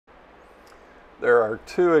There are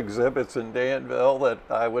two exhibits in Danville that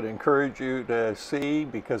I would encourage you to see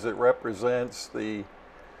because it represents the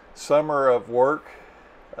summer of work,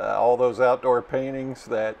 all those outdoor paintings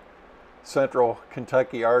that Central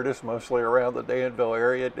Kentucky artists, mostly around the Danville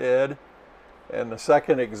area, did. And the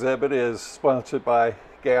second exhibit is sponsored by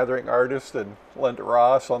Gathering Artist and Linda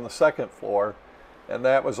Ross on the second floor, and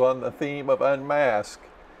that was on the theme of Unmask.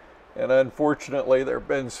 And unfortunately, there have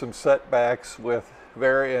been some setbacks with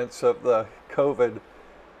variants of the COVID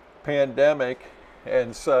pandemic,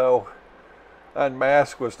 and so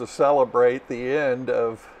Unmask was to celebrate the end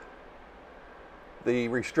of the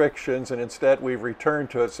restrictions, and instead we've returned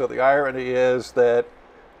to it. So the irony is that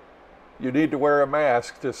you need to wear a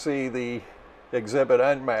mask to see the exhibit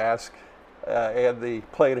Unmask and the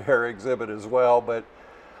Plein exhibit as well, but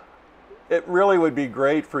it really would be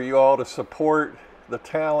great for you all to support the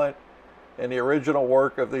talent and the original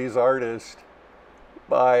work of these artists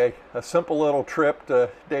by a simple little trip to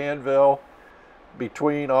Danville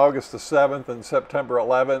between August the 7th and September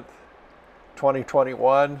 11th,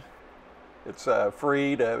 2021. It's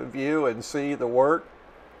free to view and see the work,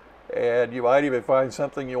 and you might even find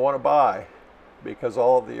something you want to buy because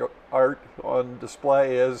all of the art on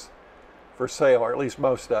display is for sale, or at least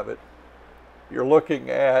most of it. You're looking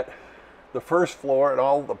at the first floor and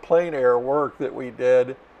all the plein air work that we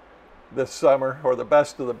did this summer, or the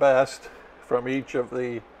best of the best from each of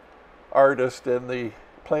the artists in the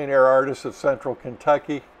plein air artists of Central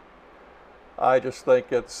Kentucky. I just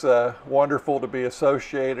think it's wonderful to be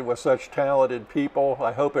associated with such talented people.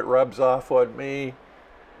 I hope it rubs off on me.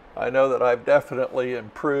 I know that I've definitely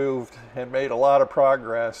improved and made a lot of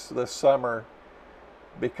progress this summer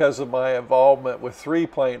because of my involvement with 3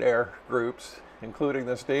 plein air groups, including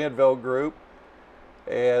this Danville group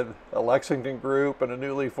and a Lexington group and a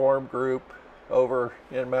newly formed group over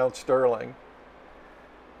in Mount Sterling.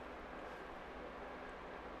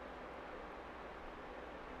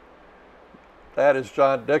 That is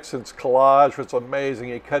John Dixon's collage. It's amazing.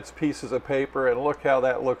 He cuts pieces of paper, and look how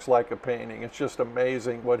that looks like a painting. It's just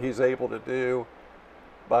amazing what he's able to do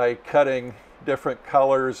by cutting different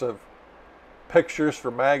colors of pictures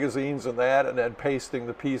for magazines and that, and then pasting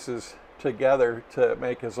the pieces together to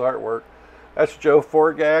make his artwork. That's Joe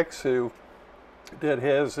Forgax, who did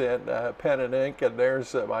his in pen and ink, and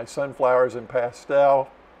there's my sunflowers in pastel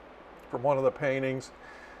from one of the paintings.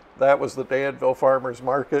 That was the Danville Farmers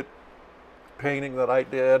Market painting that I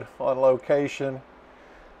did on location,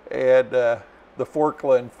 and the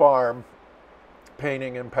Forkland Farm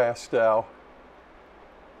painting in pastel.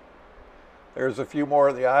 There's a few more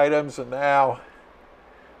of the items, and now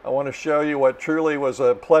I want to show you what truly was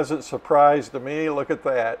a pleasant surprise to me. Look at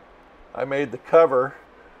that. I made the cover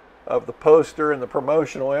of the poster and the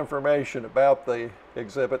promotional information about the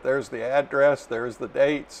exhibit. There's the address, there's the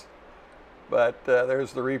dates, but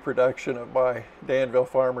there's the reproduction of my Danville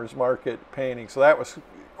Farmers Market painting. So that was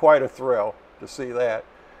quite a thrill to see that.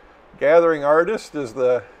 Gathering Artist is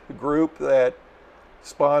the group that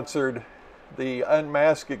sponsored the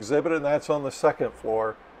Unmask exhibit, and that's on the second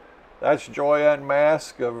floor. That's Joy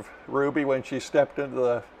Unmask of Ruby when she stepped into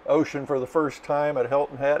the ocean for the first time at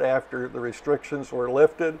Hilton Head after the restrictions were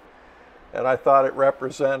lifted. And I thought it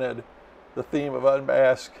represented the theme of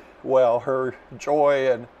Unmask well, her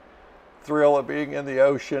joy and thrill of being in the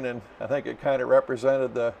ocean, and I think it kind of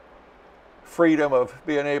represented the freedom of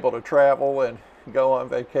being able to travel and go on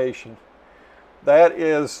vacation. That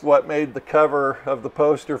is what made the cover of the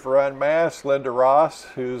poster for Unmasked. Linda Ross,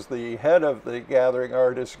 who's the head of the Gathering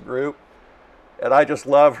Artists group, and I just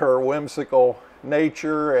love her whimsical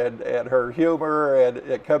nature and her humor, and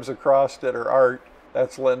it comes across in her art.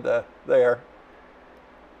 That's Linda there.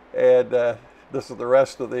 And this is the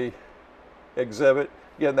rest of the exhibit.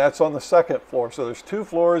 Again, that's on the second floor. So there's 2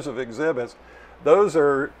 floors of exhibits. Those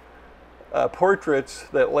are portraits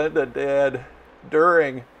that Linda did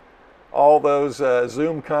during all those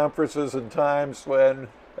Zoom conferences and times when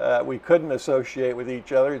we couldn't associate with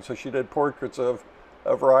each other. And so she did portraits of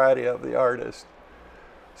a variety of the artists.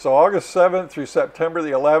 So August 7th through September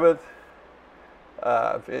the 11th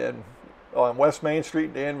on West Main Street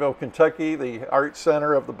in Danville, Kentucky, the Art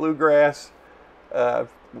Center of the Bluegrass.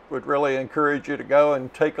 Would really encourage you to go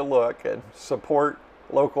and take a look and support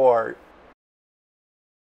local art.